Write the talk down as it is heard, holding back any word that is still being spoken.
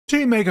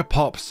2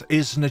 Megapops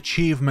is an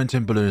achievement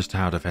in Balloons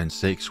Tower Defense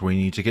 6 where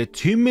you need to get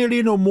 2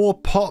 million or more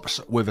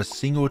pops with a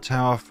single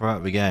tower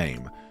throughout the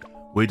game.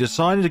 We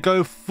decided to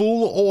go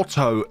full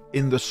auto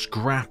in the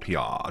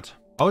scrapyard.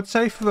 I would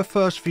say for the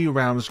first few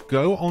rounds,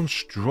 go on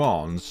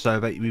strong so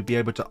that you'll be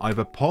able to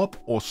either pop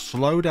or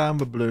slow down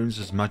the balloons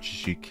as much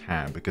as you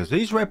can, because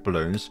these red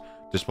balloons,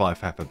 despite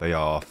the fact that they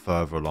are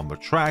further along the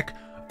track,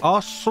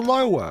 are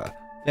slower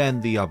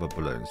than the other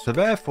balloons. So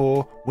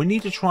therefore, we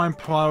need to try and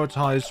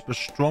prioritize the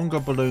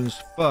stronger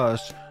balloons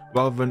first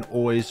rather than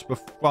always the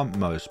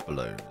frontmost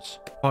balloons.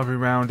 By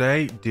round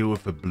 8, deal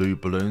with the blue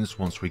balloons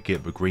once we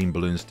get the green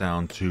balloons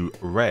down to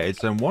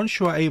reds, and once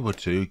you are able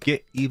to,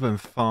 get even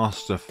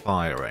faster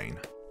firing.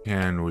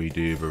 Can we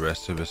do the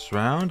rest of this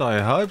round? I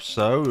hope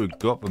so. We've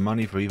got the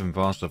money for even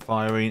faster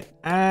firing,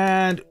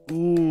 and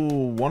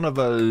ooh, one of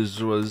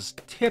those was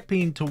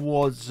tipping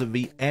towards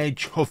the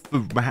edge of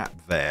the map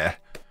there.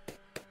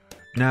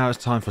 Now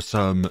it's time for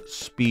some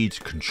speed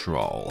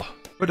control.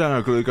 Put down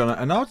our glue gunner,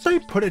 and I would say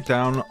put it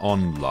down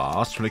on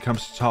last when it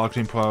comes to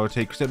targeting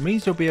priority, because it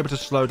means you'll be able to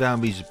slow down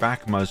these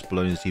backmost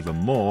balloons even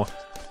more,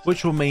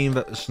 which will mean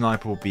that the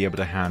sniper will be able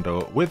to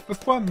handle with the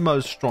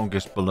frontmost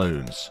strongest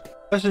balloons.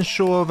 Let's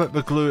ensure that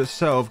the glue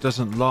itself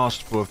doesn't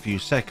last for a few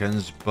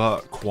seconds,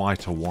 but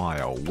quite a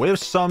while, with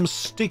some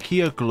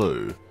stickier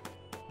glue.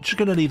 I'm just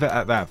going to leave it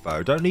at that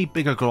though, don't need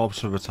bigger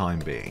globs for the time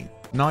being.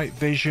 Night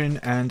vision,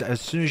 and as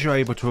soon as you're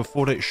able to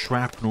afford it,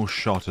 shrapnel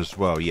shot as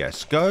well.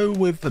 Yes, go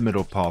with the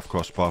middle path,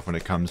 cross path when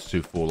it comes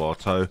to full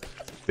auto,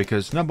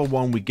 because number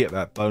 1, we get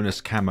that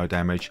bonus camo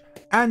damage,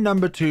 and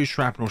number 2,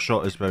 shrapnel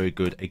shot is very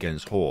good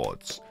against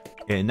hordes.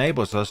 It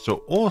enables us to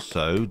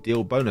also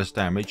deal bonus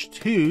damage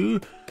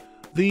to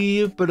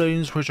the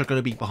balloons which are going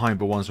to be behind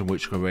the ones in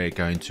which we're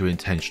going to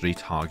intentionally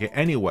target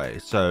anyway.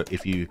 So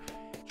if you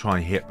try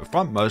and hit the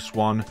frontmost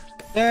one,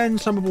 then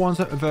some of the ones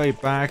at the very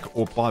back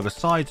or by the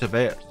sides of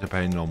it,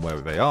 depending on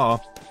where they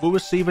are, will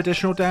receive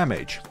additional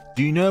damage.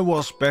 Do you know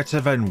what's better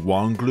than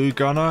 1 glue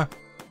gunner?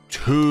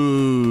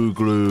 2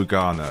 glue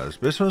gunners.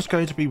 This one's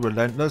going to be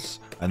relentless,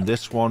 and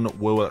this one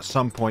will at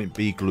some point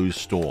be glue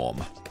storm.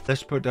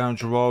 Let's put down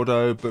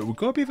Geraldo, but we've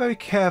got to be very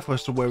careful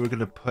as to where we're going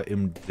to put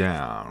him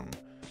down,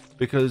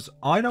 because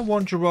I don't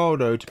want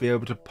Geraldo to be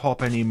able to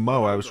pop any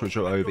Moabs which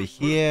are over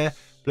here,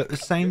 but at the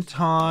same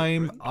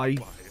time,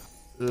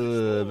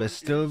 there's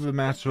still the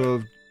matter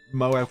of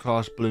Moab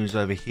class balloons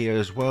over here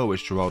as well,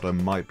 which Geraldo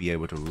might be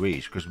able to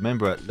reach, because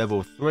remember at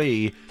level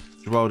 3,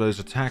 Geraldo's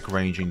attack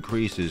range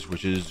increases,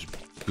 which is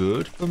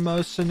good for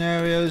most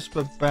scenarios,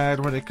 but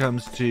bad when it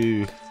comes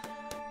to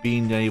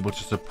being able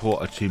to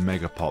support a 2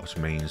 Megapops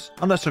means.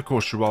 Unless of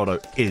course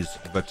Geraldo is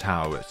the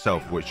tower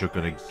itself, which you're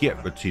going to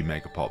get the 2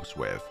 Megapops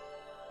with.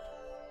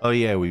 Oh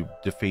yeah, we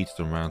defeated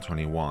them round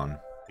 21.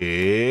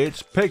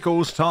 It's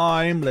Pickles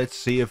time! Let's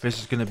see if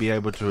this is going to be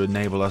able to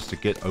enable us to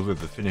get over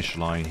the finish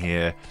line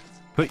here.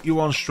 Put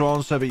you on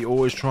strong so that you're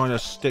always trying to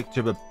stick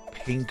to the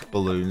pink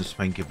balloons,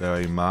 thank you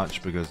very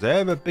much, because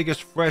they're the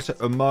biggest threat at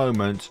the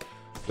moment.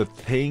 The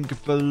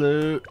pink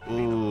balloon...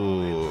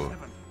 Ooh.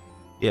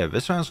 Yeah,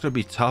 this round's going to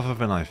be tougher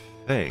than I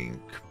think.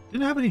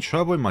 Didn't have any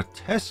trouble in my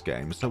test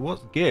game, so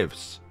what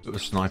gives? Put the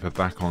sniper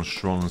back on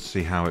strong and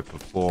see how it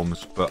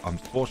performs, but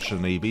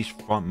unfortunately these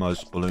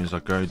frontmost balloons are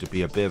going to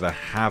be a bit of a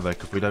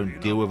havoc if we don't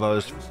deal with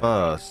those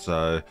first.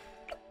 So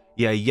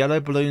yeah,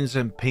 yellow balloons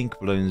and pink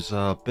balloons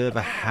are a bit of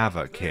a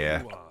havoc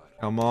here.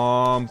 Come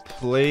on,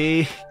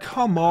 please.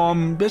 Come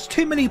on, there's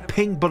too many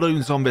pink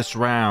balloons on this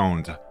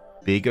round.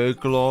 Bigger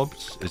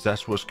globs, is that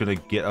what's going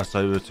to get us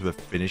over to the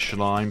finish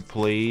line,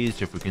 please?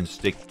 If we can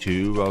stick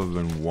 2 rather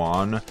than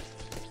 1.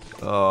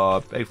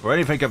 Beg for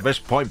anything at this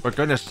point, for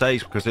goodness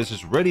sakes, because this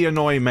is really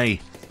annoying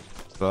me.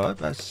 But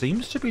that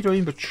seems to be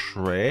doing the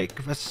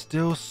trick. There's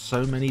still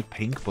so many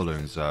pink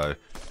balloons though.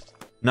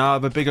 No,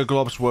 the bigger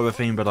globs were the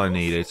thing that I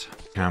needed.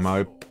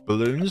 Camo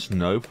balloons,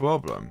 no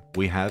problem.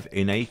 We have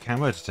innate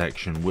camo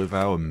detection with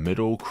our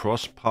middle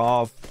cross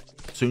path,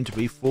 soon to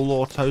be full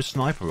auto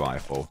sniper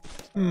rifle.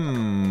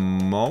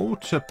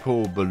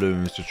 Multiple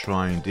balloons to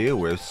try and deal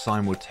with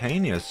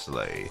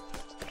simultaneously.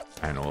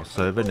 And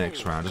also the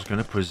next round is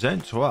going to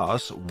present to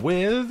us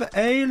with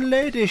a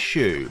lead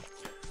issue,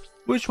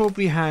 which we'll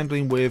be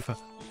handling with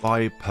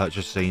by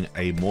purchasing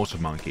a mortar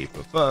monkey.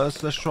 But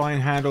first, let's try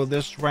and handle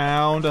this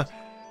round.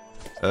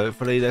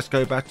 Hopefully, let's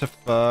go back to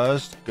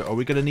first. Are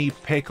we going to need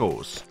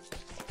pickles?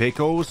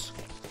 Pickles?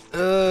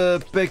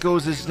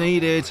 Pickles is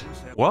needed.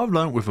 What I've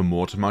learned with a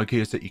mortar monkey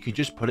is that you can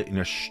just put it in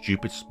a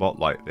stupid spot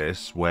like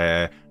this,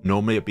 where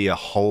normally it'd be a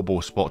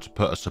horrible spot to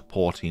put a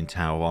supporting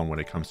tower on when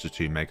it comes to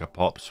 2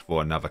 Megapops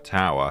for another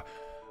tower.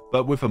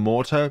 But with a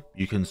mortar,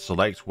 you can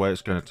select where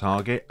it's going to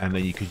target, and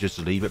then you can just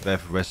leave it there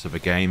for the rest of the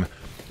game.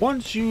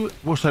 Once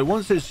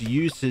its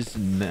use is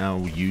now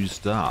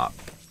used up.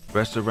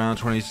 Rest of round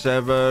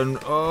 27.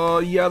 Oh,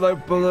 yellow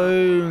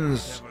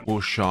balloons. Will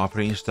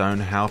sharpening stone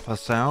help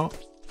us out?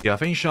 Yeah, I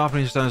think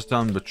sharpening stone's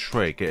done the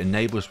trick. It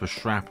enables the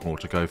shrapnel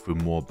to go through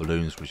more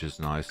balloons, which is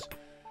nice.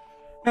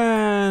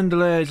 And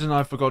ladies, and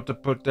I forgot to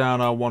put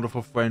down our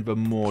wonderful friend, the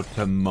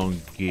mortar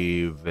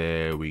monkey.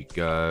 There we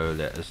go.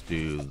 Let us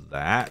do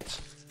that.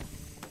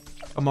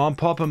 Come on,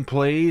 pop them,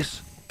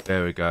 please.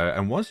 There we go.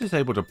 And once it's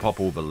able to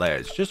pop all the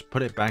leads, just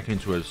put it back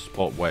into a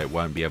spot where it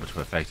won't be able to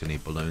affect any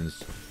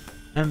balloons.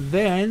 And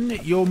then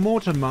your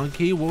mortar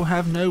monkey will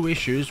have no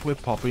issues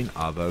with popping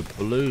other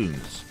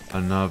balloons.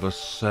 Another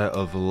set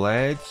of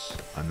leads,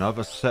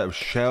 another set of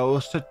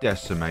shells to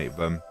decimate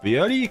them. The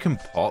earlier you can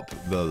pop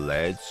the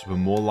leads, the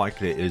more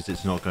likely it is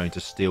it's not going to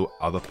steal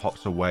other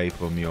pops away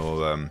from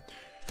your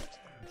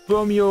 2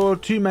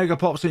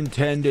 Megapops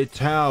intended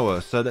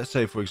tower. So let's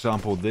say, for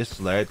example, this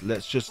lead,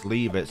 let's just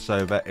leave it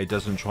so that it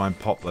doesn't try and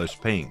pop those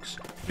pinks,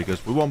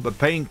 because we want the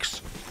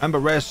pinks and the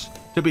rest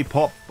to be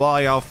popped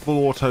by our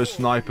full auto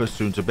sniper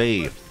soon to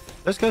be.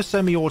 Let's go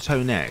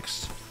semi-auto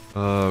next.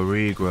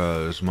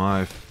 Regrows,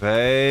 my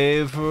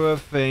favorite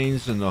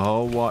things in the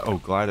whole world. Oh,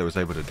 glad I was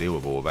able to deal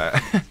with all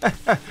that.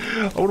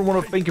 I wouldn't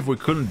want to think if we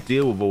couldn't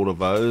deal with all of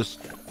those,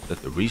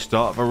 that the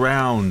restart of a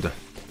round.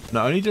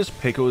 Not only does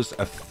Pickles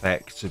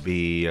affect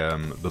the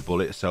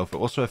bullet itself, it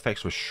also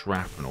affects with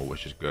shrapnel,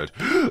 which is good.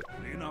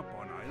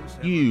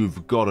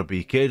 You've got to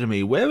be kidding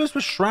me. Where was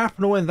the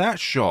shrapnel in that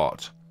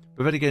shot?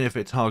 But then again, if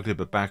it targeted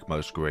the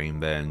backmost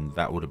screen, then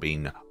that would have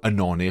been a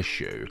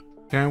non-issue.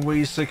 Can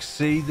we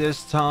succeed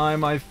this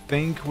time? I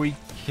think we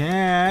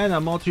can.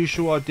 I'm not too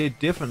sure I did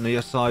differently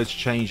aside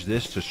change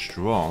this to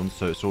strong,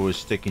 so it's always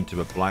sticking to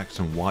the blacks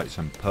and whites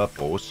and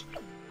purples.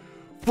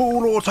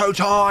 Full auto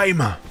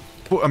time!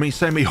 I mean,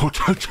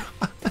 semi-auto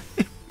time.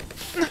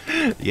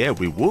 Yeah,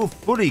 we will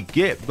fully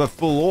get the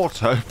full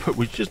auto, but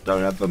we just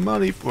don't have the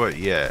money for it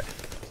yet.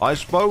 I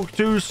spoke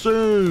too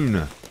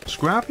soon.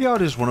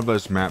 Scrapyard is one of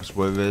those maps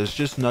where there's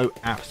just no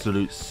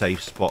absolute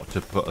safe spot to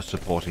put a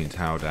supporting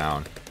tower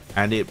down,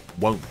 and it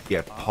won't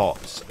get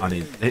pops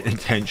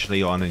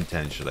intentionally or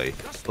unintentionally.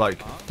 Like,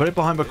 put it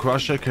behind the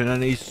crusher can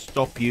only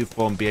stop you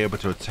from being able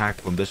to attack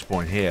from this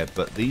point here,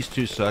 but these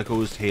two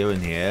circles here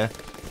and here,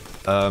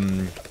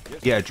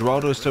 yeah,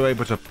 Geraldo is still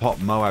able to pop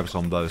Moabs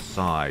on those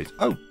sides.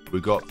 Oh, we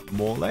got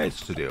more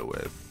leads to deal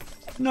with.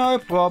 No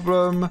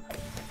problem.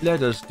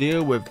 Let us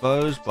deal with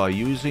those by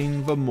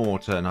using the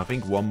mortar, and I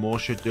think one more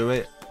should do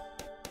it.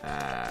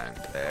 And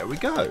there we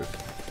go.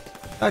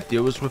 That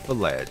deals with the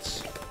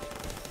leads.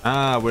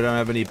 Ah, we don't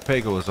have any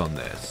pickles on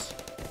this.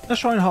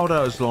 Let's try and hold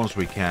out as long as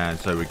we can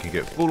so we can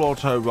get full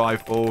auto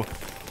rifle.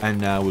 And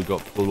now we've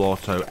got full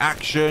auto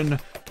action.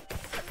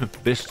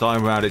 This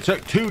time around it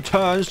took 2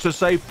 turns to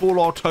say full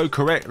auto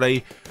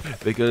correctly,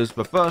 because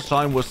the first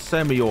time was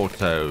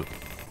semi-auto.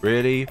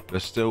 Really?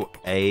 There's still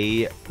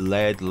a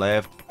lead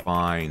left?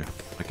 Fine.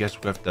 I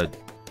guess we have to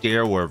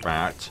deal with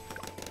that.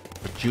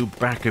 Put you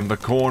back in the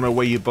corner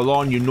where you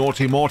belong, you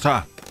naughty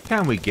mortar.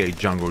 Can we get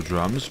jungle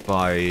drums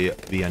by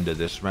the end of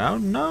this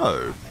round?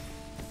 No.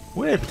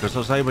 Weird, because I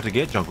was able to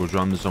get jungle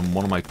drums on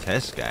one of my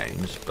test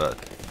games, but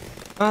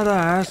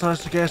alas, I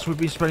guess we'd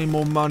be spending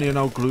more money on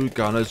our glue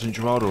gunners and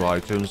Geraldo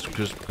items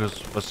because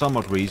for some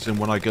odd reason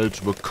when I go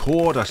to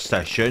record a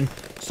session,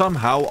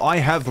 somehow I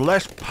have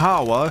less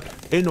power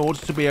in order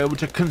to be able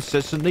to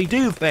consistently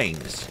do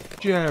things.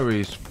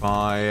 Jerry's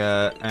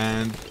Fire,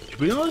 and to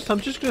be honest,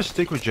 I'm just going to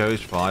stick with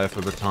Jerry's Fire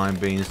for the time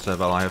being so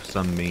that I have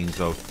some means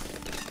of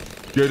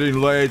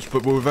getting leads,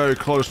 but we're very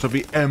close to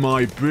the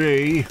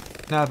MIB.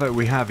 Now that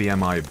we have the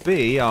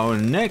MIB, our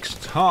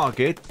next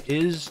target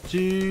is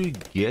to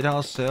get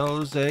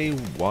ourselves a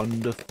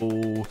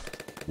wonderful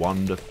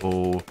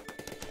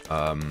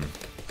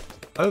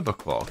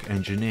overclock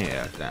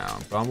engineer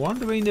down. But I'm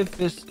wondering if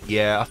this...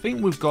 Yeah, I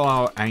think we've got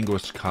our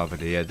angles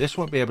covered here. This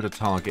won't be able to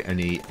target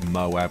any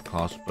Moab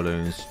class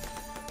balloons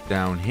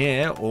down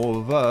here,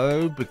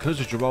 although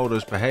because of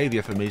Geraldo's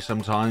behavior for me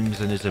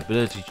sometimes and his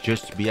ability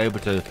just to be able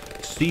to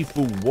see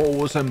through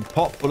walls and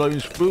pop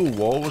balloons through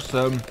walls,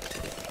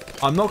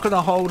 I'm not going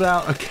to hold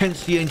out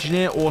against the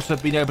engineer also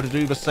being able to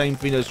do the same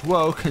thing as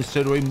well,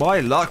 considering my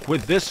luck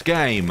with this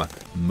game.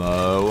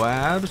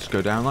 Moabs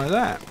go down like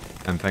that.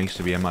 And thanks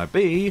to the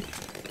MIB,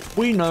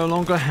 we no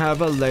longer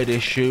have a lead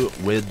issue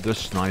with the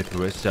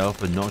sniper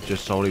itself and not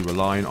just solely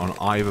relying on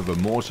either the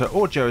mortar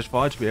or Jerry's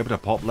Fire to be able to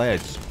pop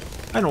leads.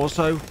 And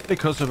also,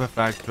 because of the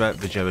fact that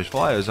the Jerry's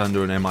Fire is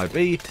under an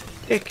MIB,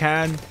 it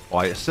can,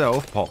 by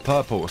itself, pop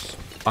purples.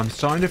 I'm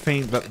starting to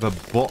think that the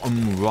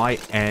bottom right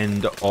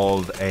end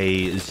of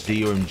a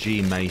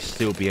ZOMG may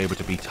still be able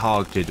to be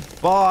targeted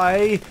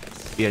by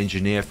the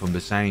engineer from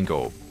this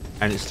angle.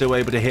 And it's still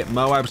able to hit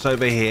Moabs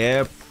over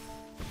here.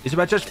 It's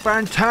about just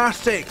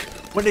fantastic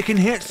when it can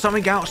hit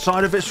something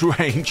outside of its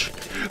range.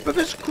 But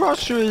this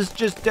crusher is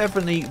just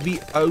definitely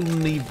the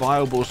only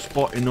viable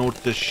spot in order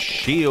to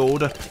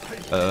shield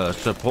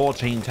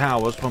supporting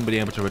towers from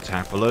being able to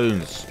attack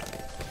balloons.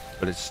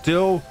 But it's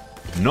still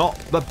not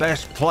the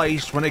best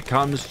place when it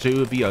comes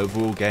to the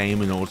overall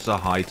game in order to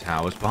hide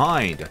towers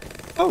behind.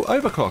 Oh,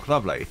 overclock,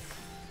 lovely.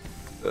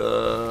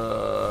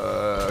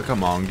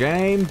 Come on,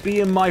 game. Be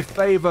in my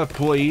favor,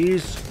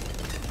 please.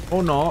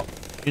 Or not.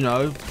 You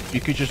know, you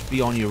could just be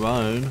on your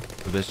own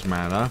for this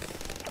matter.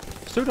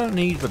 Still don't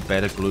need the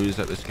better glues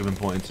at this given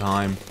point in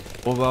time.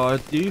 Although I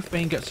do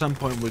think at some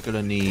point we're going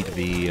to need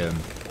the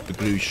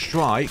glue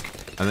strike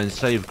and then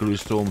save glue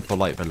storm for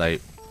like the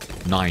late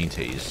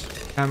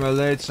 90s. Camo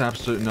lid's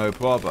absolute no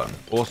problem.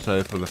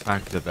 Also, for the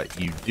factor that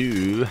you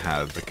do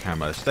have the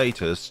camo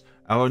status,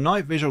 our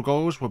night visual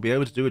goggles will be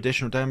able to do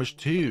additional damage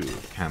to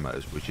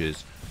camos, which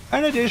is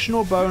an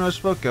additional bonus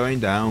for going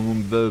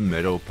down the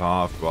middle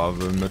path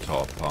rather than the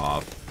top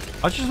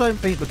path. I just don't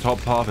think the top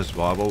path is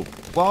viable.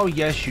 While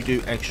yes, you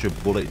do extra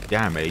bullet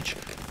damage,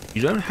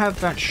 you don't have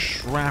that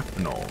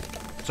shrapnel.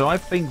 So I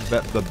think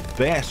that the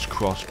best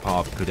cross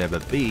path could ever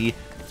be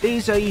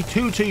is a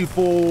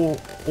 224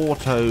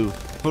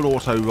 full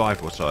auto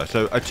rifle. Sorry,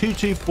 so a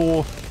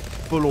 224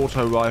 full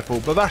auto rifle,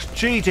 but that's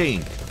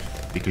cheating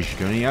because you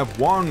can only have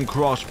one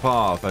cross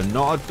path and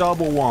not a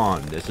double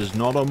one. This is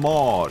not a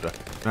mod.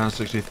 Round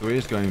 63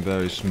 is going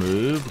very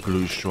smooth.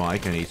 Glue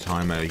strike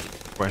anytime a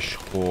fresh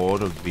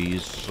horde of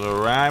these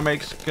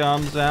ceramics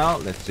comes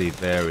out. Let's see,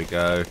 there we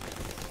go.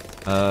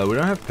 We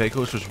don't have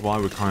pickles, which is why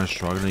we're kind of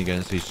struggling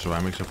against these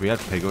ceramics. If we had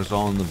pickles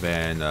on,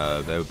 then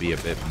there would be a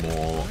bit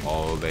more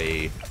of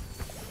a...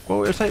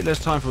 Well, it would take less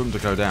time for them to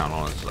go down,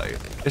 honestly.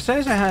 It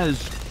says it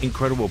has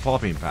incredible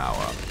popping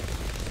power,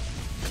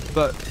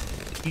 but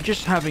you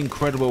just have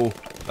incredible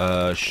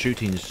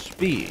shooting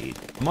speed.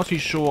 I'm not too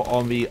sure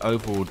on the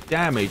overall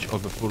damage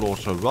of the full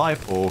auto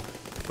rifle,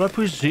 but I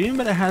presume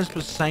that it has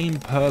the same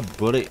per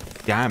bullet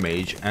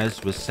damage as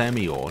the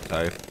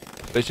semi-auto.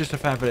 It's just the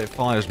fact that it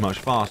fires much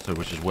faster,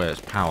 which is where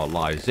its power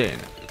lies in.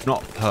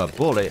 Not per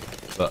bullet,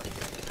 but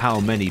how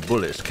many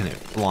bullets can it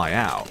fly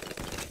out.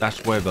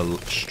 That's where the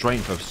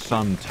strength of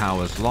some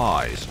towers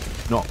lies.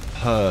 Not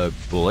per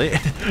bullet,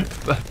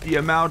 but the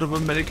amount of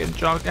them that it can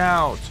chuck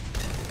out.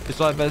 It's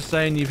like they're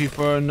saying if you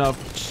throw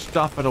enough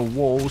stuff at a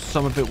wall,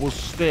 some of it will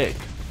stick.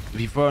 If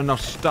you throw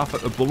enough stuff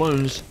at the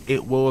balloons,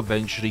 it will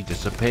eventually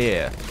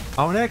disappear.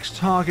 Our next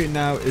target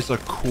now is a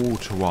call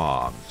to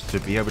arms, to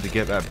be able to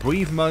get that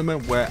brief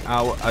moment where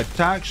our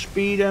attack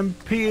speed and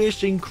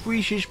pierce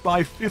increases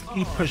by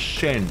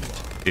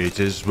 50%. It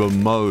is the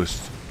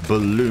most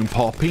balloon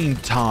popping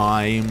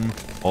time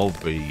of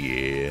the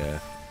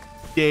year.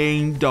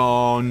 Ding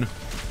dong,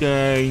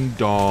 ding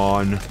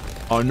dong.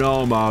 I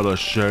know I'm out of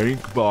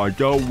sync, but I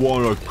don't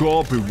want a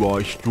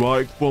copyright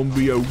strike from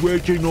the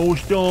original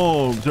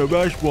song, so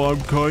that's why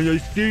I'm kinda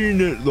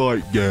seeing it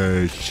like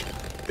this.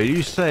 They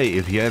do say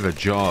if you have a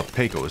jar of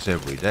pickles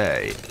every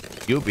day,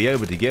 you'll be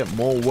able to get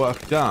more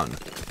work done,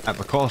 at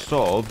the cost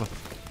of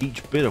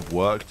each bit of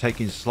work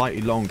taking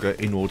slightly longer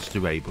in order to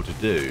be able to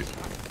do.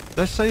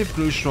 Let's save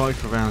glue strike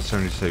for round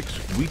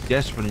 76. We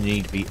desperately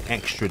need the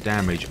extra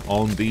damage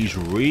on these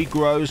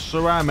regrow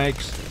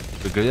ceramics,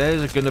 because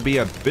there's going to be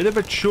a bit of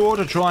a chore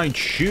to try and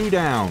chew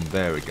down.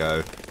 There we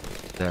go.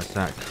 That's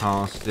that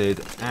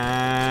casted.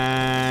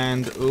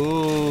 And,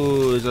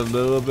 ooh, there's a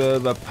little bit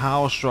of a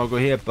power struggle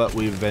here, but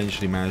we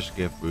eventually managed to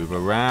get through the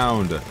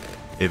round.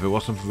 If it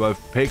wasn't for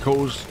both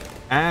pickles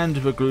and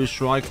the glue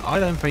strike, I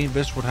don't think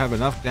this would have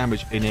enough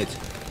damage in it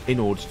in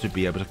order to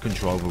be able to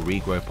control the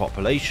regrow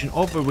population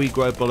of the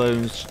regrow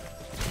balloons.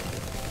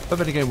 But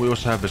then again, we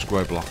also have this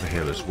grow blocker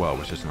here as well,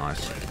 which is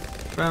nice.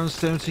 Round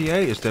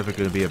 78 is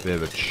definitely going to be a bit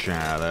of a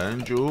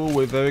challenge. Oh,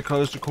 we're very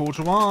close to call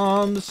to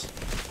arms.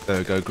 There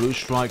we go, glue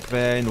strike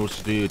there in order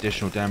to do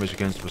additional damage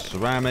against the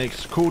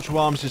ceramics. Call to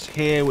arms is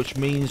here, which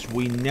means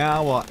we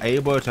now are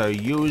able to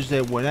use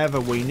it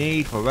whenever we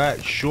need for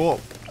that short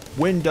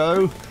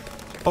window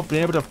of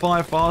being able to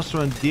fire faster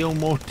and deal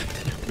more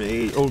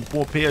damage, or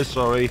more pierce,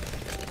 sorry.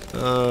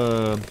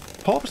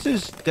 Pops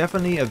is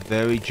definitely a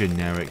very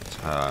generic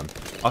term.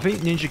 I think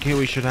Ninja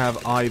Kiwi should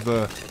have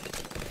either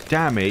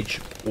damage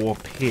or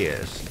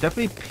pierce.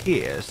 Definitely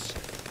pierce,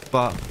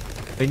 but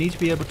they need to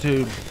be able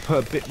to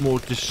put a bit more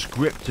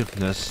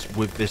descriptiveness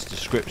with this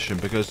description,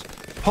 because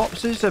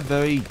pops is a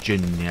very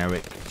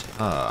generic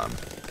term.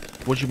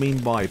 What do you mean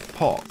by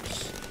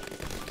pops?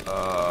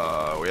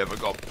 We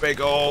haven't got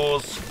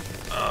pickles.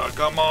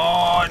 Come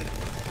on.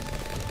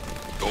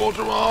 Call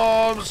to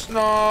arms.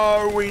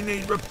 No, we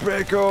need the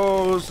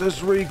pickles. This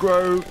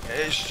regrow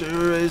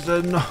issue is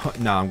a no.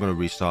 No, I'm going to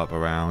restart the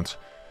round.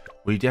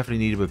 We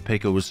definitely needed the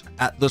pickles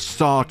at the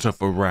start of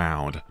the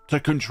round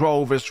to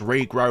control this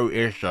regrow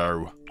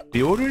issue.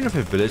 The ordering of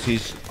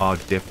abilities are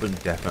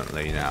different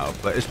definitely now,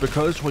 but it's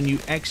because when you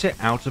exit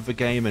out of the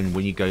game and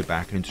when you go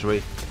back into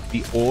it,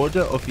 the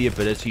order of the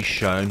abilities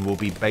shown will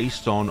be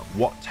based on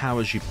what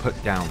towers you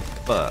put down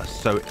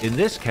first. So in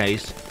this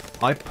case,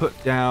 I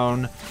put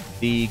down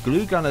the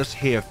glue gunners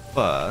here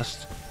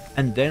first,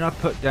 and then I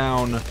put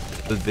down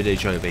the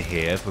village over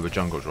here for the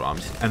jungle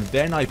drums, and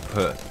then I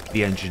put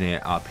the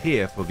engineer up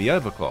here for the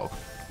overclock,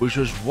 which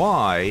was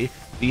why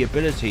the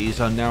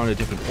abilities are now in a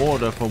different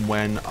order from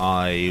when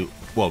I,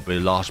 well, the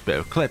last bit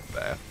of clip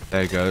there.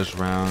 There goes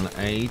round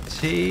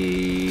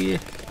 80.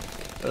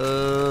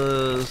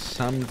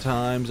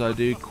 Sometimes I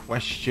do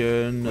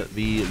question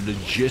the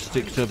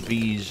logistics of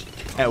these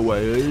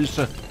towers,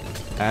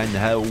 And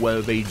how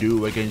well they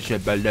do against the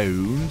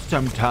balloons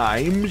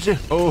sometimes.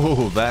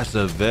 Oh, that's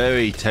a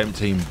very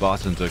tempting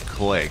button to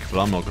click, but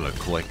I'm not going to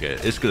click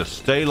it. It's going to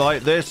stay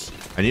like this,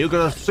 and you're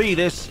going to see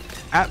this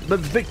at the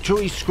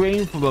victory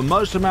screen for the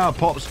most amount of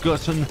pops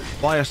gotten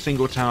by a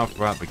single tower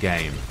throughout the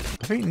game.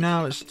 I think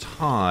now it's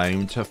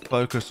time to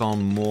focus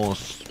on more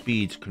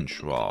speed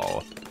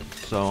control.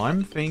 So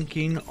I'm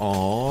thinking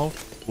of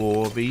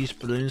 4 of these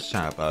balloon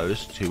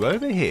sabos, 2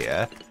 over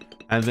here,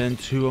 and then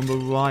 2 on the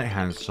right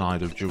hand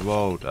side of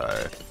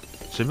Geraldo.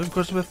 Simply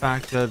because of the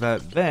factor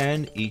that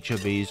then each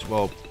of these,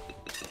 well,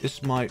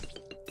 this might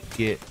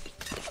get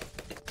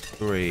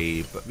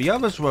 3, but the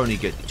others will only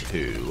get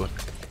 2.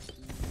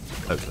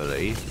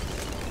 Hopefully.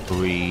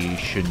 3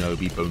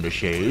 shinobi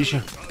bonuses.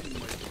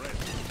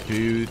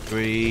 2,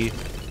 3.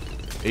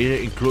 Did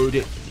it include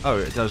it? Oh,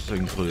 it does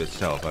include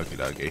itself. Okie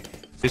dokie.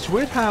 It's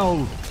weird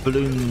how the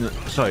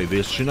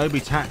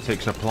shinobi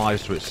tactics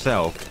applies to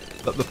itself,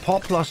 but the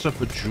pop plus of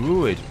the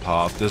druid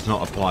path does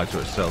not apply to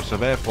itself. So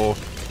therefore,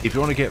 if you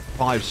want to get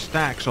 5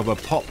 stacks of a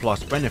pop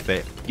plus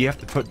benefit, you have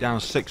to put down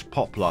 6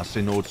 pop plus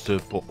in order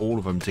for all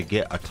of them to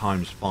get a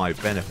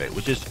 ×5 benefit,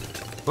 which is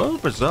very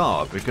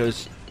bizarre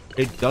because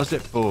it does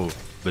it for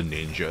the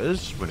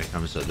ninjas when it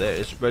comes to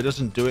this, but it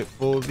doesn't do it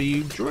for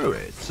the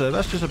druid. So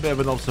that's just a bit of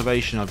an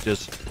observation I've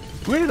just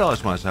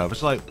realized myself.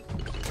 It's like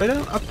they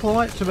don't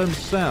apply it to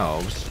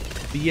themselves,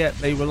 but yet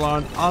they rely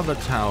on other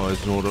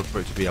towers in order for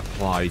it to be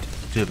applied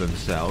to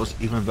themselves,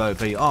 even though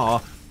they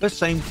are the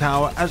same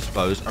tower as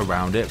those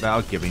around it that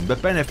are giving the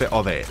benefit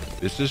of it.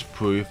 This is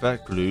proof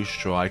that glue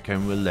strike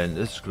and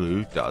relentless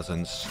glue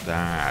doesn't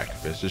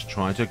stack. This is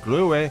trying to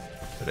glue it,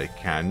 but it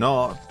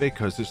cannot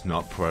because it's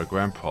not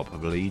programmed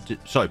properly to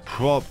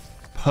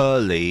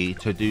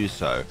do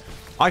so.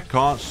 I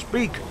can't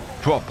speak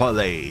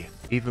properly.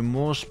 Even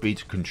more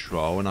speed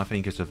control, and I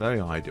think it's a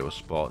very ideal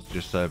spot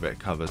just so that it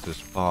covers this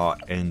far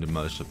end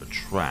most of the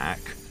track,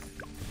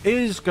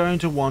 is going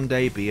to one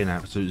day be an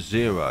absolute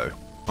zero.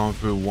 Gone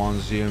through 1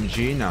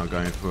 ZMG, now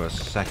going through a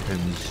second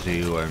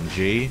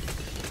ZMG.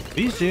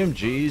 These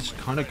ZMGs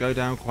kind of go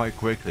down quite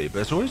quickly,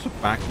 but it's always the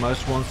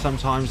backmost ones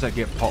sometimes that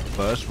get popped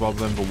first rather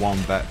than the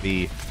one that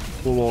the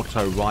full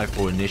auto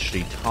rifle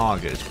initially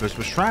targets, because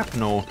the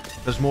shrapnel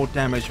does more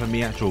damage than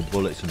the actual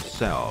bullets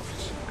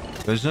themselves.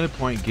 There's no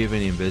point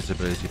giving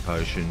invisibility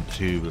potion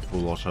to the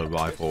full auto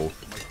rifle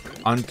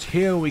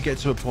until we get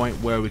to a point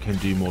where we can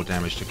do more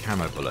damage to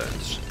camo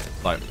balloons.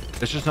 Like,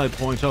 there's just no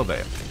point of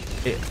it.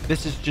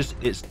 This is just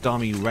its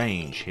dummy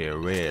range here,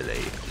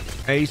 really.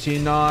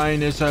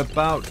 89 is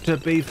about to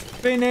be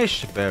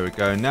finished. There we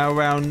go. Now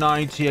round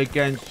 90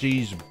 against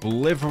these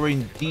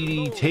blithering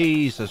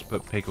DDTs. Let's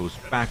put Pickles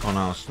back on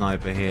our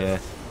sniper here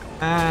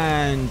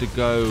and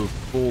go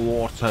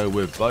full auto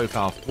with both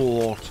our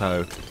full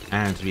auto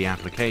and the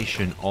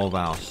application of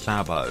our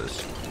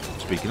sabos.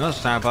 Speaking of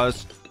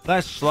sabos,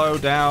 let's slow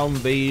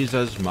down these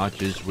as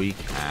much as we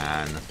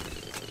can.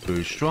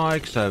 Blue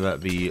strike so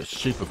that the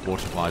super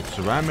fortified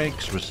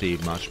ceramics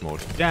receive much more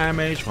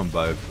damage from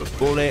both the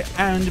bullet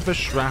and the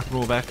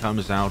shrapnel that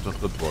comes out of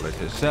the bullet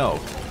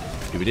itself.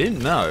 If you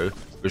didn't know,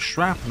 the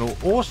shrapnel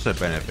also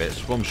benefits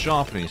from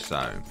sharpening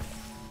stone.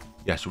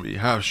 Yes, we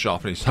have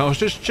sharpening stone. I was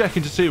just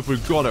checking to see if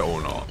we've got it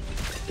or not.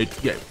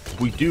 Yeah,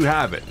 we do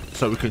have it,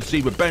 so we can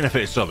see the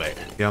benefits of it.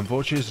 The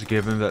unfortunate is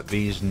given that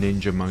these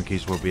ninja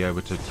monkeys will be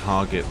able to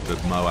target the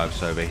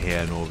Moabs over here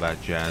and all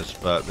that jazz,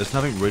 but there's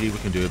nothing really we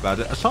can do about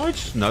it, aside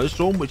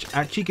Snowstorm, which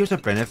actually gives a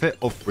benefit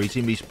of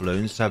freezing these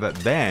balloons so that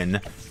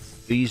then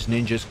these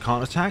ninjas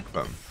can't attack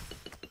them.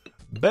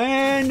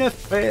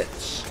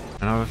 Benefits!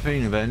 And I have a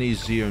feeling that any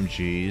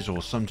ZMGs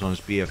or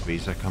sometimes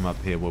BFBs that come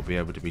up here will be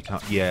able to be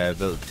yeah,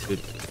 the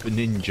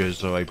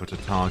ninjas are able to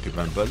target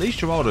them, but at least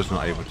Geraldo's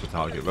not able to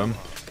target them.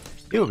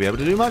 He'll be able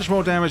to do much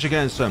more damage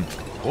against them.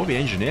 Or the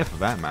engineer for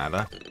that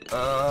matter.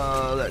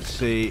 Let's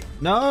see.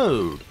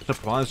 No!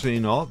 Surprisingly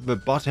not. The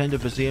butt end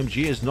of the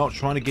ZMG is not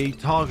trying to get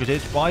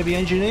targeted by the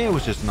engineer,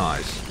 which is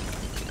nice.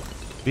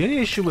 The only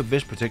issue with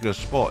this particular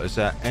spot is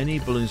that any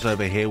balloons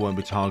over here won't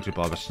be targeted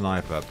by the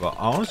sniper, but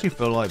I honestly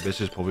feel like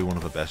this is probably one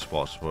of the best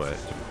spots for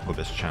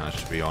this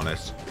challenge, to be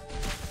honest.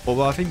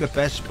 Although I think the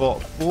best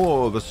spot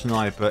for the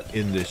sniper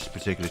in this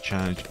particular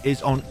challenge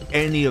is on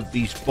any of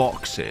these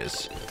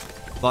boxes.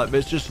 Like,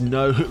 there's just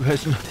no,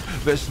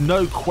 there's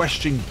no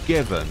question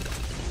given.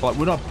 Like,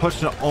 we're not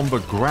putting it on the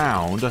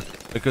ground,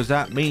 because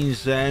that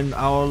means then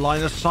our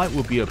line of sight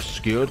will be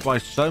obscured by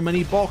so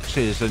many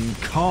boxes and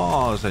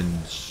cars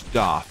and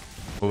stuff.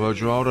 Although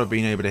Geraldo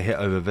being able to hit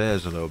over there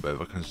is a little bit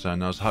of a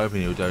concern. I was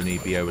hoping he would only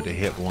be able to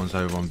hit the ones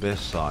over on this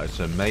side,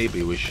 so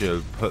maybe we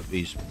should put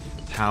these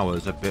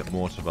towers a bit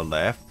more to the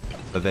left,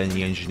 but then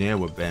the engineer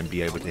would then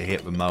be able to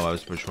hit the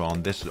Moabs which are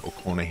on this little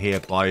corner here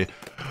by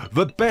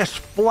the best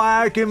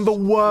flag in the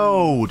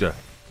world,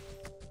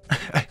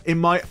 in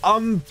my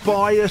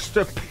unbiased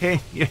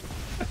opinion.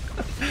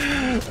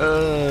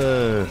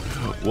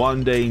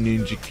 One day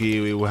Ninja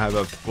Kiwi will have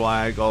a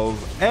flag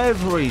of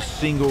every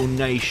single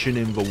nation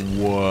in the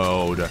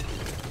world.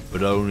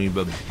 but only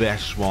the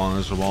best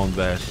ones are on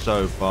there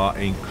so far,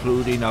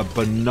 including a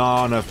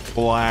banana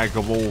flag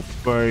of all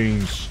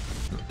things.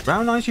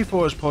 Round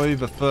 94 is probably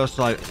the first,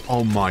 like,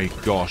 oh my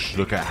gosh,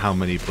 look at how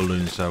many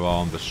balloons there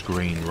are on the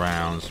screen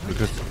rounds,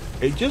 because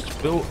it just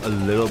felt a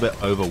little bit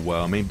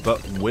overwhelming,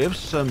 but with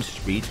some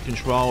speed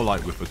control,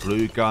 like with the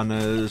glue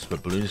gunners, the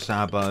balloon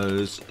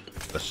sabos,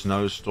 the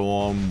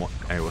snowstorm,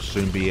 it will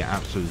soon be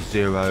absolute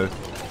zero,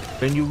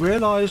 then you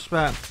realize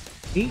that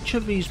each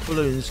of these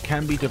balloons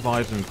can be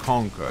divided and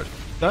conquered.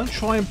 Don't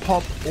try and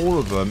pop all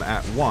of them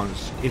at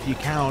once if you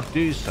cannot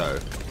do so.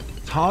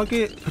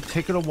 Target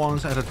particular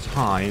ones at a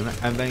time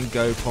and then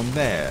go from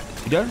there.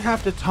 You don't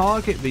have to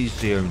target these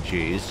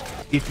ZMGs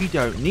if you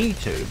don't need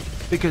to,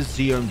 because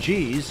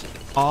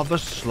ZMGs are the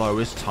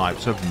slowest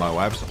types of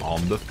Moabs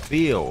on the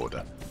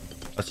field.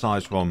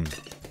 Aside from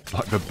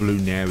like the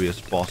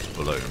Bloonarius boss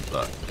balloon,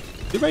 but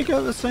do they go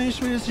at the same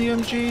speed as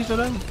ZMGs? I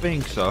don't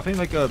think so. I think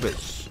they go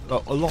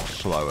a lot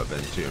slower than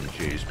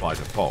ZMGs by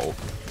default.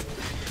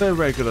 Their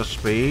regular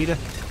speed.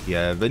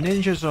 Yeah, the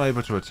ninjas are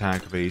able to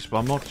attack these, but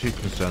I'm not too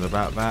concerned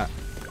about that.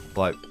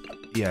 Like,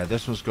 yeah,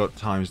 this one's got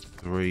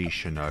 ×3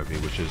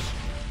 Shinobi, which is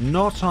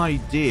not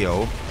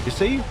ideal. You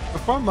see, the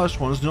frontmost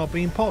one's not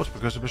being popped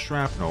because of the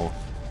shrapnel.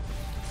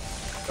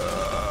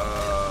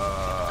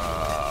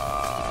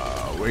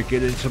 We're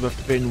getting to the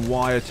thin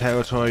wire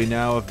territory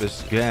now of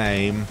this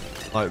game.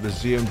 Like, the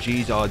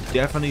ZMGs are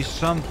definitely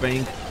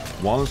something.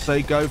 Once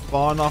they go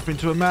far enough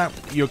into a map,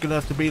 you're going to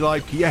have to be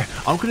like, yeah,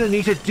 I'm going to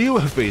need to deal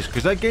with these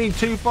because they're getting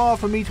too far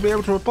for me to be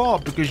able to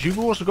report, because you've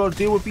also got to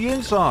deal with the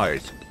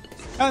inside.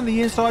 And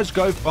the insides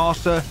go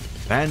faster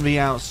than the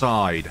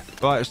outside.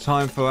 Right, it's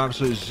time for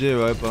absolute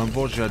zero, but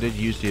unfortunately I did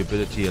use the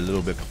ability a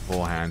little bit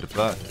beforehand,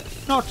 but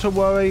not to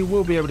worry,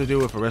 we'll be able to deal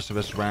with the rest of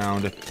this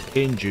round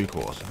in due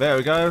course. There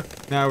we go,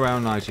 now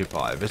round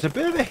 95. It's a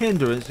bit of a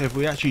hindrance if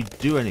we actually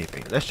do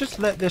anything. Let's just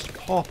let this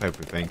pop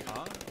everything.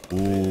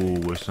 Ooh,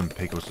 with some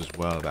pickles as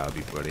well, that would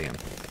be brilliant.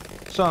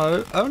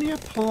 So, only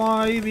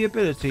apply the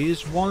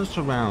abilities once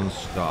the round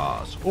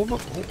starts.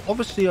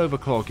 Obviously,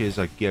 overclock is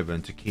a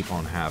given to keep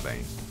on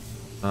having.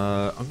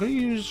 I'm going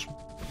to use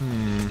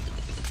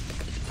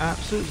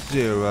absolute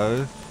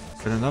zero,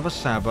 then another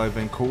Sabo,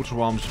 then call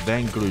to arms,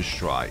 then glue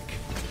strike.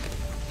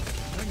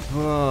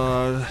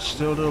 But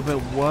still a little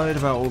bit worried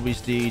about all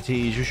these DETs.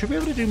 You should be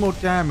able to do more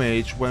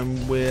damage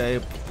when we're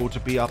able to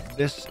be up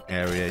this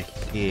area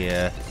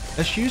here.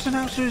 Let's use an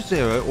absolute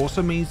zero.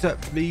 Also means that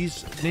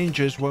these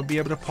ninjas won't be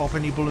able to pop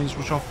any balloons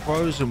which are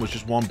frozen, which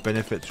is one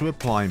benefit to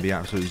applying the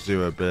absolute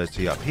zero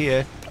ability up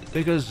here,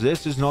 because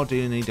this is not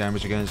doing any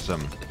damage against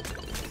them.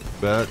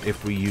 But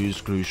if we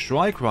use glue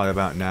strike right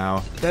about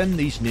now, then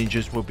these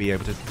ninjas will be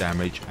able to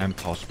damage and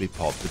possibly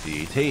pop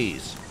the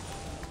DETs.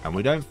 And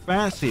we don't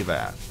fancy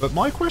that. But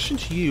my question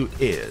to you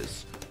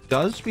is,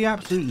 does the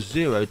absolute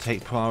zero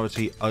take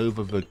priority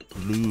over the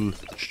glue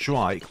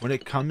strike when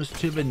it comes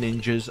to the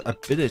ninja's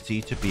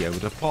ability to be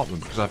able to pop them?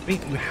 Because I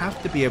think you have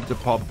to be able to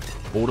pop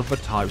all of the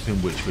types in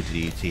which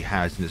the DET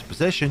has in its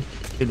position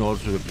in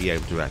order to be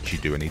able to actually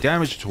do any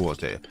damage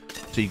towards it.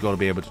 So you've got to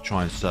be able to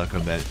try and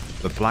circumvent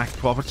the black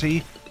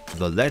property,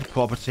 the lead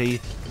property,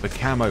 the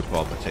camo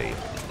property.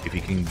 If you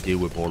can deal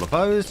with all of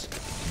those,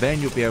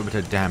 then you'll be able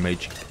to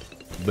damage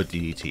the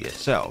DET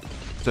itself.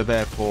 So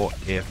therefore,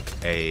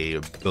 if a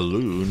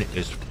balloon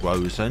is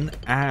frozen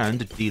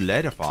and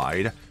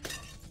de-leadified,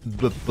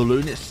 the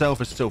balloon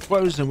itself is still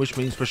frozen, which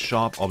means the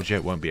sharp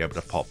object won't be able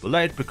to pop the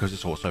lead because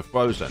it's also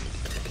frozen.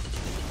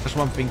 That's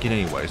what I'm thinking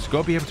anyway. So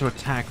got to be able to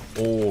attack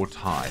all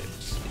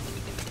times.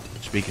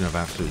 Speaking of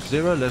absolute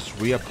zero, let's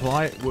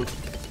reapply it with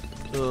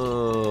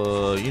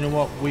you know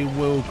what, we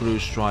will glue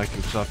strike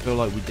because I feel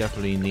like we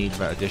definitely need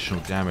that additional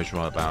damage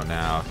right about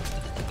now.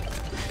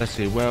 Let's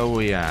see, where are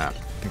we at?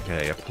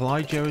 Okay,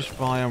 apply Jerry's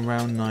Fire on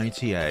round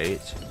 98.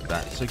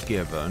 That's a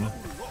given.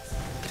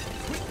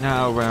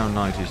 Now round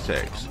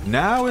 96.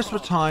 Now is the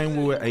time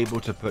we were able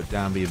to put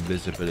down the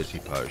invisibility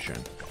potion,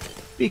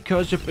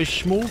 because of the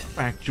small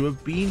factor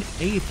of being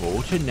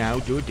able to now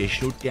do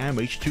additional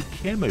damage to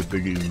camo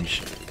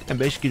balloons. And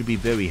that's going to be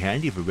very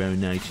handy for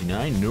round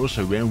 99 and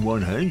also round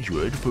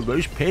 100 for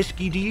those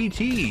pesky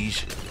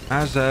DETs.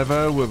 As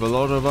ever, with a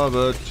lot of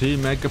other Team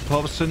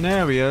Megapops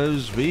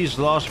scenarios, these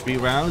last few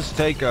rounds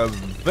take a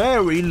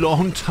very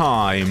long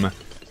time.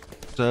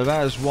 So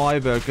that is why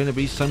there are going to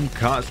be some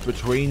cuts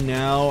between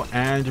now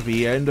and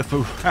the end of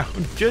the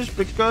round, just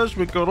because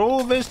we've got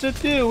all this to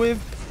deal with.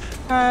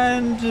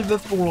 And the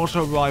full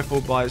auto rifle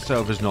by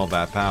itself is not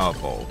that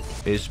powerful.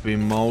 It's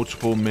been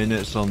multiple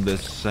minutes on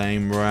this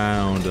same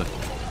round.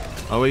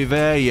 Are we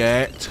there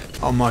yet?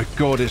 Oh my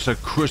god, it's a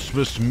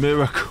Christmas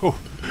miracle.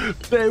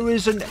 There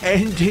is an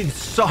end in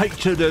sight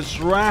to this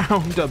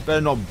round. I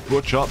better not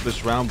butch up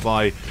this round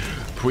by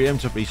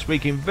preemptively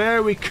speaking.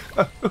 There we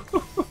go.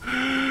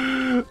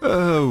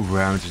 Oh,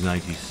 round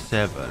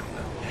 97.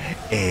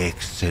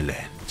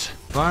 Excellent.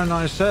 Round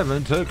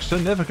 97 took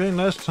significantly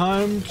less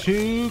time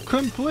to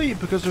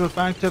complete because of the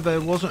fact that there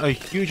wasn't a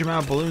huge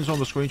amount of balloons on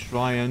the screen to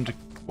try and,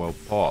 well,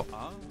 pop.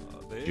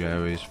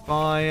 Jerry's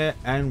fire,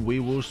 and we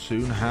will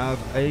soon have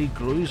a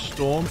glue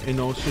storm in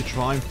order to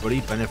try and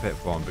fully benefit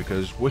from,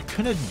 because we're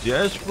gonna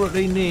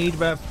desperately need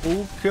that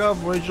full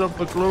coverage of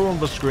the glue on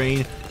the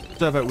screen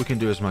so that we can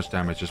do as much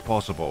damage as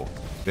possible.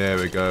 There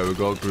we go, we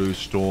got glue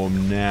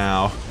storm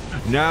now.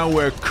 Now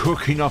we're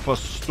cooking up a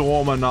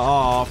storm and a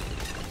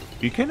half.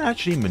 You can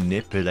actually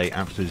manipulate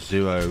Absolute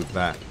Zero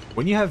that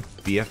when you have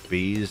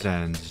BFBs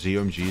and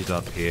ZMGs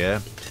up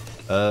here,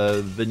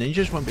 the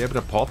ninjas won't be able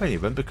to pop any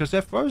of them because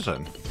they're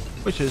frozen,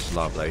 which is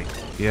lovely.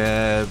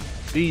 Yeah,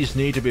 these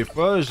need to be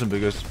frozen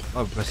because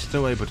they're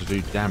still able to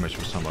do damage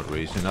for some odd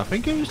reason. I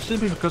think it was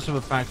simply because of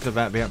the fact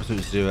that the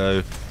Absolute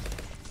Zero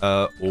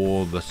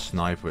or the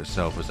sniper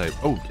itself was able...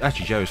 Oh,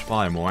 actually, Jerry's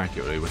fire, more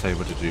accurately, was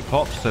able to do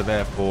pops, so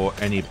therefore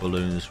any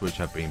balloons which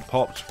have been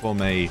popped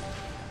from a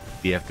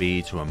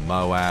BFB to a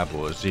Moab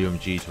or a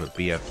ZMG to a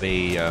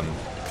BFB,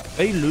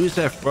 they lose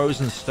their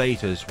frozen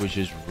status, which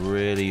is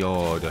really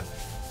odd.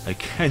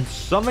 Again,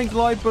 something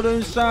like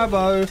Balloon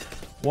Sabo,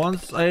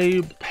 once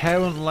a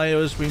parent layer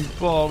has been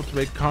popped,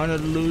 they kind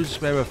of lose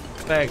their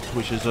effect,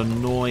 which is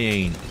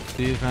annoying.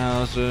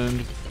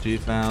 2,000,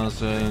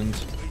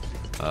 2,000,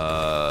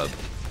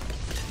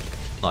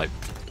 like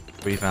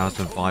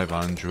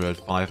 3,500,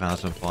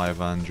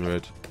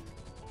 5,500.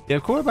 Yeah,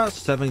 I've caught about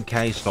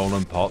 7k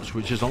stolen pops,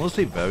 which is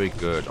honestly very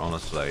good,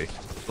 honestly.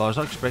 But I was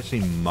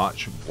expecting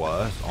much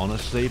worse,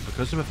 honestly,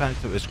 because of the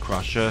fact that this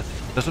Crusher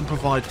doesn't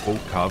provide full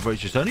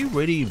coverage. It's only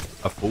really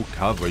a full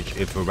coverage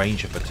if the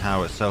range of the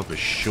tower itself is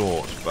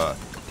short, but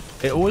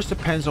it always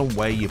depends on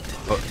where you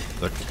put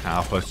the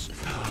towers.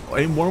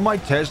 In one of my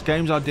test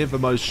games, I did the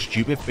most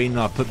stupid thing.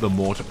 I put the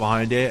mortar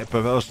behind it,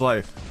 but I was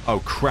like,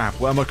 oh crap,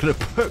 where am I going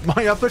to put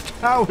my other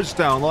towers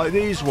down like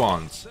these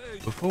ones?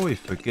 Before we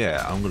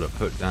forget, I'm going to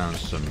put down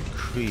some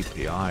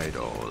creepy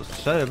idols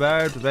so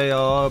that they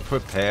are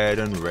prepared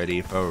and ready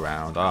for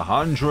round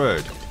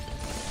 100.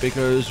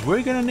 Because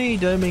we're going to need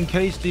them in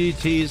case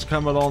DTs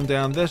come along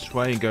down this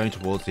way and going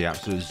towards the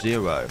Absolute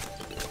Zero.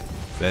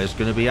 There's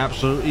going to be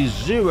absolutely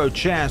zero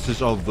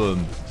chances of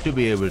them to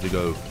be able to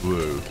go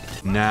through.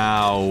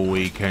 Now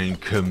we can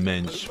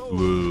commence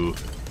through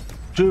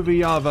to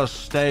the other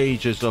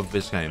stages of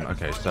this game.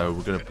 Okay, so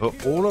we're going to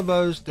put all of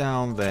those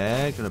down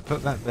there. Going to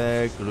put that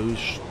there. Glue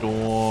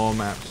Storm,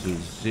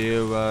 Absolute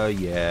Zero.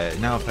 Yeah, it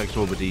now affects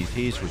all the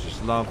DTs, which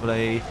is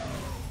lovely.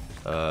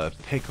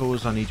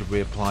 Pickles I need to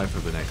reapply for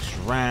the next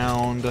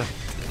round.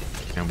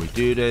 Can we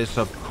do this?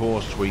 Of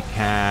course we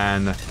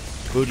can.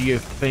 Who do you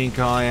think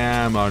I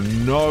am? A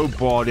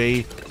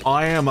nobody.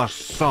 I am a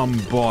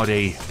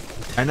somebody.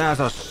 And as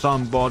a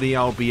somebody,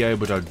 I'll be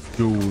able to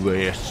do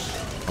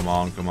this. Come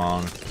on, come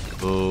on.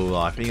 Oh,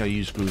 I think I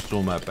used Glue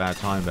Storm at a bad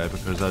time there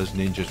because those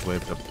ninjas were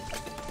able to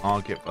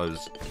target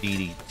those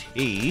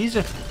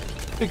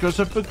DDTs because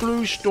of the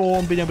Glue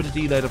Storm being able to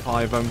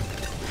deletify them.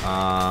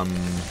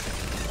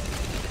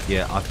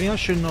 Yeah, I think I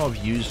should not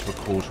have used the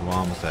call to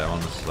arms there,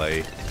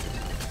 honestly.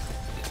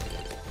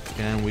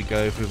 Can we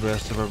go through the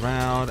rest of the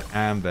round?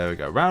 And there we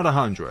go, round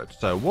 100.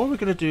 So what we're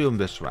going to do on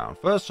this round,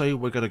 firstly,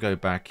 we're going to go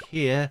back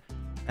here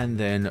and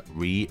then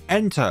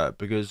re-enter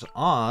because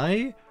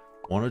I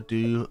want to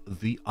do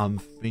the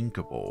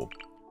unthinkable.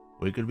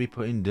 We're going to be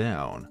putting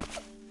down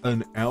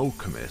an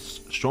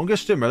alchemist, stronger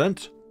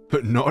stimulant,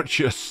 but not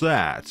just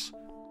that.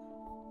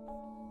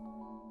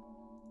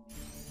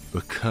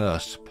 The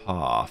cursed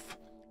path,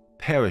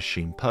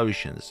 perishing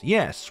potions.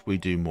 Yes, we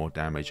do more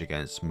damage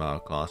against Moa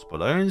class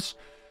balloons,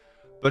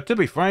 but to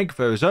be frank,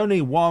 there is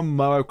only one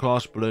Moa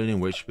class balloon in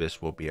which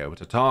this will be able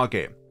to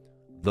target.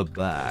 The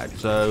bag.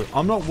 So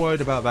I'm not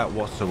worried about that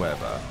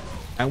whatsoever.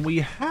 And we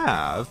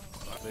have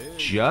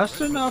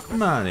just enough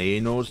money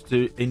in order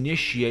to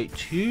initiate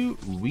 2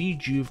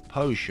 rejuve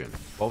potions.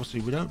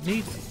 Obviously, we don't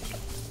need it.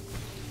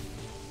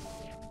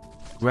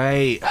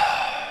 Great.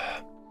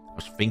 I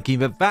was thinking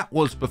that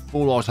was the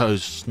full auto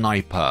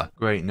sniper.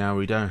 Great, now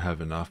we don't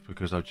have enough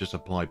because I've just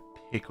applied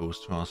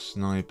pickles to our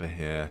sniper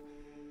here.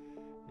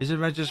 Isn't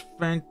that just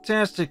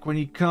fantastic when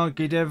you can't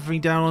get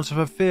everything down onto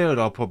the field?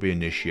 I'll probably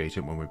initiate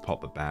it when we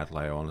pop the bad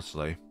layer,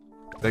 honestly.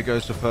 There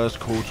goes the first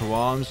call to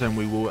arms, and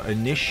we will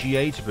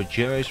initiate the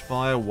Jerry's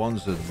fire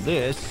once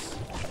this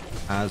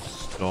has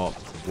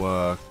stopped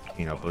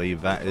working. I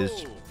believe that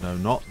is... No,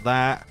 not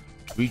that.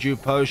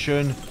 Rejuve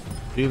potion.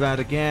 Do that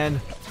again.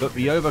 Put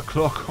the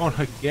overclock on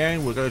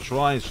again. We're going to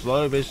try and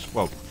slow this...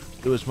 Well,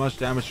 do as much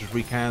damage as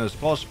we can as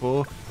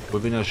possible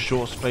within a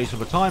short space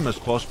of a time as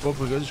possible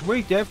because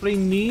we definitely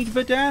need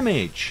the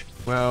damage.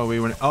 Well,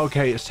 we went...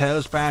 Okay, it's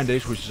Taylor's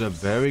bandage, which is a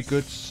very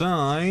good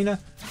sign.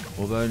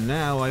 Although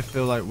now I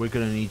feel like we're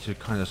going to need to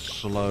kind of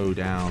slow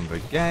down the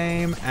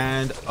game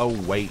and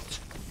await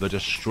the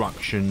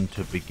destruction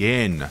to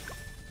begin.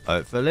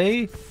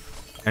 Hopefully,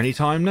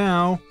 anytime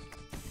now.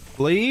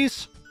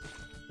 Please?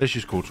 Let's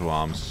just call to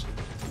arms.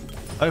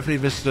 Hopefully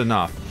this is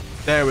enough.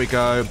 There we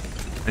go.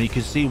 And you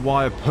can see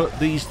why I put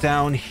these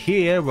down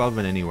here rather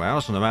than anywhere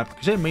else on the map,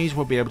 because it means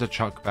we'll be able to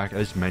chuck back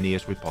as many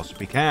as we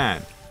possibly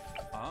can.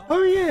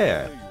 Oh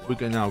yeah,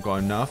 we've now got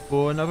enough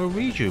for another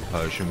rejuve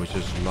potion, which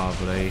is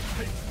lovely.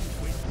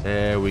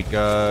 There we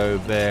go.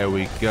 There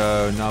we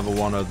go. Another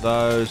one of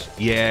those.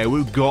 Yeah,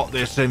 we've got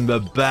this in the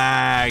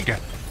bag.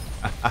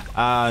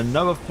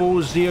 Another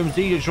full ZMZ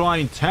to try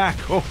and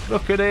tackle.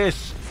 Look at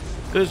this.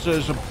 This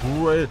is a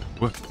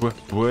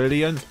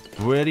brilliant.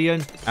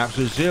 Brilliant.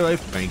 Absolute zero.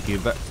 Thank you.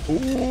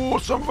 Oh,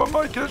 some of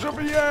them make it to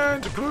the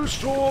end. Blue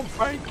Storm,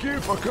 thank you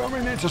for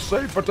coming in to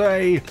save the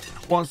day.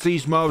 Once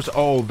these mobs,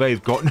 oh,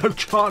 they've got no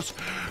chance.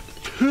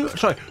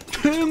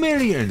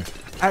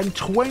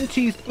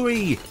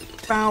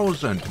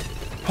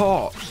 2,023,000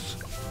 pops.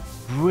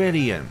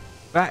 Brilliant.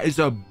 That is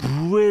a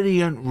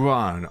brilliant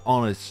run,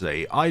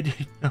 honestly. I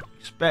did not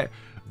expect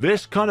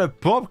this kind of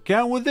pop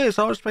count with this.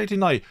 I was expecting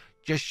like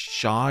just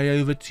shy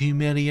over 2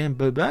 million,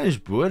 but that is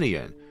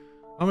brilliant.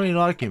 I'm really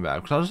liking that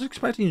because I was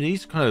expecting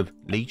these to kind of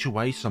leech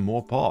away some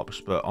more pops,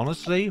 but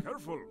honestly,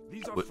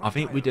 I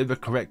think we did the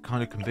correct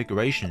kind of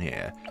configuration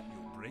here.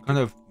 Kind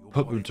of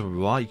put them to the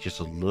right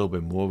just a little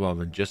bit more rather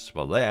than just to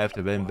the left,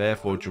 and then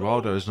therefore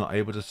Geraldo is not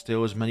able to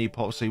steal as many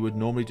pops he would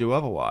normally do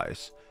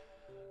otherwise.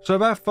 So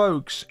that,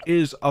 folks,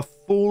 is a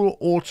full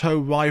auto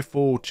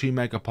rifle 2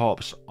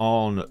 Megapops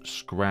on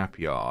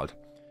Scrapyard.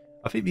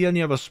 I think the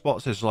only other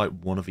spots is like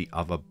one of the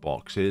other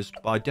boxes,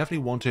 but I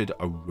definitely wanted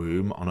a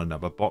room on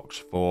another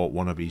box for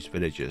one of these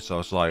villages. So I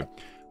was like,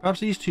 perhaps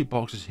these 2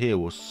 boxes here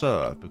will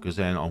serve, because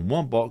then on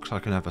one box I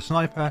can have a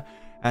sniper,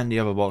 and the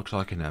other box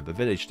I can have a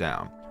village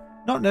down.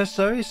 Not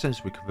necessary,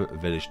 since we could put a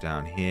village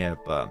down here,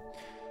 but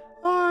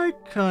I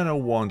kind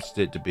of wanted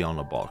it to be on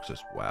the box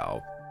as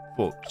well,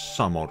 for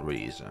some odd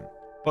reason.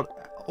 But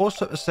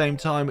also at the same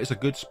time, it's a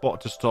good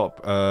spot to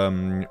stop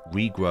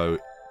regrow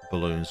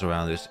balloons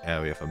around this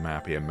area of the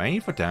map here, mainly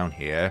for down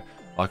here.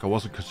 Like, I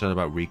wasn't concerned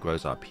about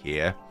regrows up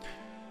here.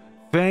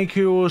 Thank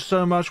you all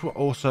so much.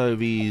 Also,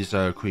 these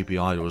creepy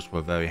idols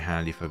were very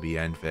handy for the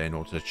end there in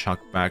order to chuck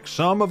back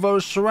some of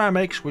those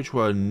ceramics, which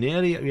were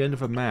nearly at the end of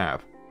the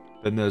map.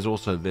 Then there's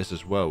also this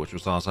as well, which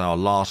was our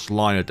last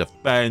line of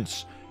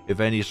defense if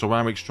any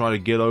ceramics try to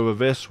get over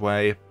this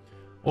way.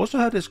 Also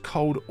heard this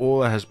cold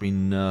aura has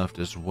been nerfed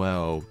as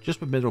well, just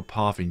the middle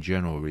path in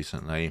general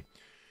recently.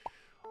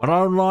 I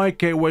don't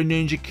like it when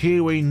Ninja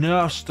Kiwi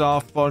nerfs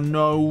stuff for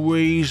no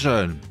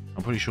reason.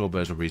 I'm pretty sure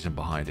there's a reason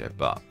behind it,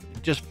 but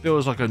it just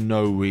feels like a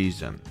no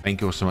reason.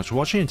 Thank you all so much for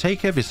watching, and take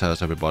care of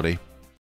yourselves, everybody.